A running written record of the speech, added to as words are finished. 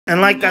And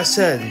like I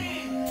said,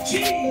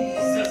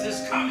 Jesus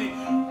is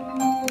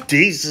coming.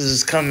 Jesus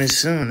is coming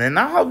soon. And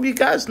I hope you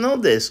guys know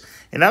this.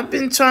 And I've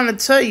been trying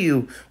to tell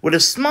you with a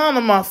smile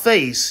on my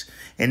face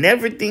and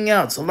everything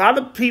else. A lot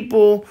of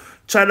people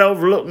try to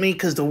overlook me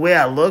because the way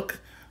I look.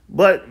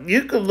 But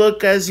you could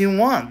look as you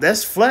want.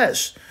 That's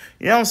flesh.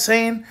 You know what I'm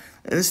saying?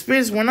 And the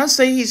Spirit, when I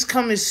say he's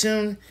coming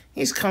soon,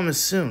 he's coming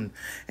soon.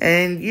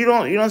 And you know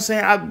what I'm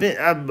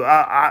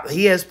saying?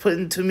 He has put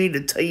into me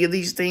to tell you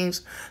these things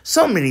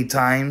so many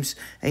times,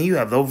 and you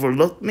have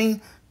overlooked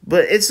me.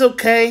 But it's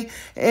okay.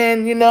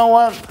 And you know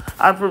what?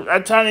 I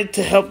tried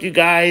to help you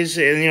guys,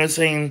 and you know what I'm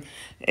saying?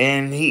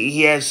 And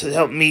he has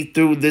helped me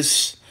through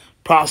this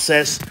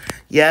process.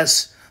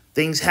 Yes,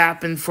 things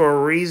happen for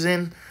a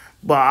reason.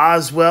 But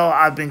as well,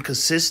 I've been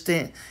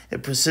consistent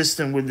and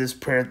persistent with this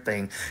prayer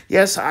thing.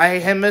 Yes, I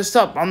have messed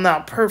up. I'm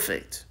not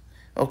perfect.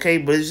 Okay,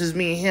 but it's just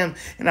me and him,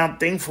 and I'm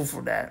thankful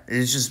for that.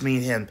 It's just me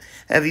and him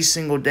every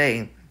single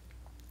day,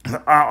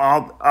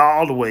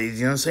 all the ways.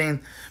 You know what I'm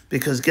saying?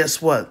 Because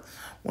guess what?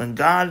 When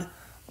God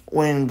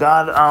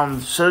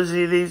shows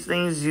you these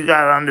things, you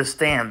gotta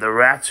understand the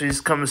rapture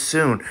is coming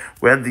soon.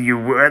 Whether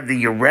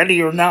you're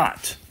ready or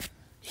not,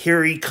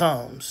 here he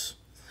comes.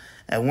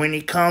 And when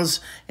he comes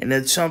and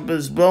the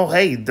trumpets blow,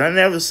 hey, don't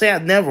ever say I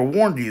never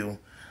warned you.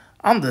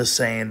 I'm just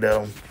saying,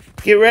 though.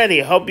 Get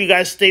ready. I hope you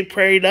guys stay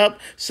prayed up,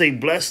 stay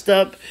blessed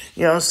up.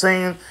 You know what I'm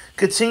saying?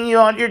 Continue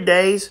on your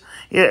days.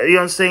 You know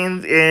what I'm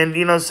saying? And,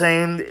 you know what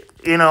I'm saying?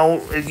 You know,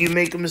 if you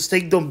make a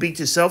mistake, don't beat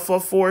yourself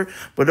up for it.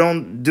 But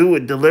don't do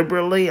it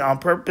deliberately on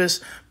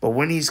purpose. But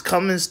when he's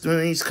coming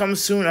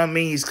soon, I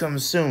mean he's coming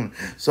soon.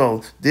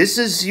 So this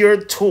is your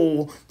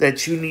tool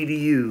that you need to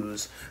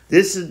use.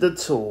 This is the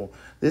tool.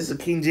 This is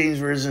the King James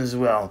Version as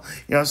well.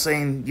 You know what I'm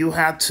saying? You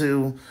have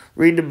to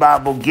read the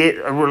Bible, get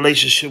a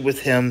relationship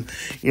with him.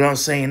 You know what I'm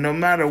saying? No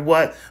matter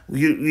what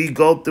you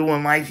go through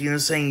in life, you know what I'm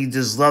saying? You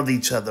just love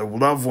each other,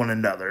 love one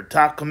another,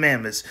 top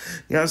commandments.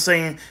 You know what I'm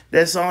saying?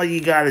 That's all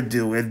you got to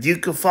do. If you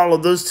could follow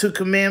those 2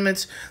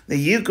 commandments, then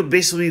you could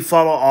basically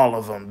follow all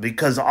of them,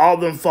 because all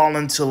of them fall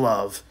into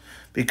love.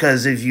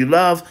 Because if you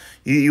love,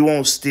 you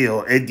won't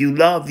steal. If you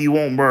love, you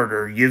won't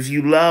murder. If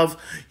you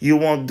love, you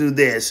won't do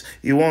this.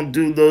 You won't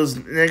do those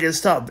nigga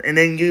stuff. And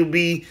then you'll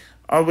be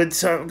with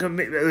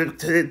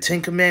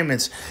 10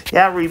 commandments.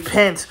 Yeah,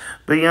 repent.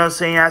 But you know what I'm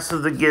saying? Ask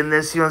for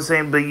forgiveness. You know what I'm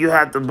saying? But you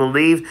have to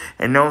believe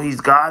and know he's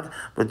God.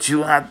 But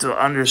you have to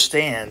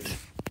understand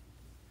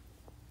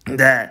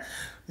that,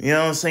 you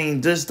know what I'm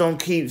saying, just don't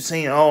keep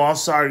saying, oh, I'm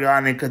sorry,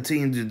 God, and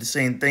continue to do the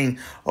same thing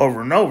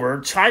over and over.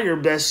 Try your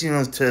best, you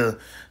know, to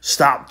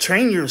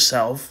train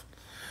yourself,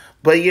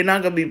 but you're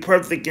not going to be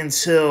perfect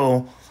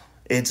until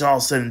it's all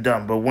said and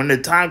done. But when the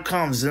time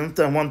comes, and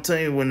I want to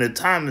tell you, when the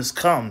time has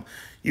come,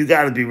 you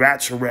got to be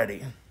rapture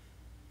ready.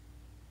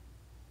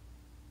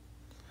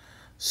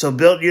 So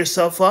build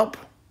yourself up,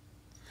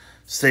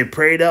 stay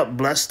prayed up,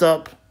 blessed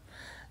up,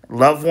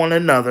 love one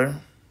another,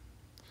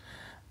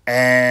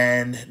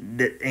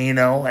 and, you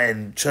know,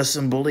 and trust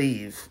and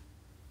believe.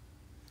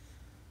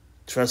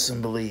 Trust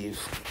and believe.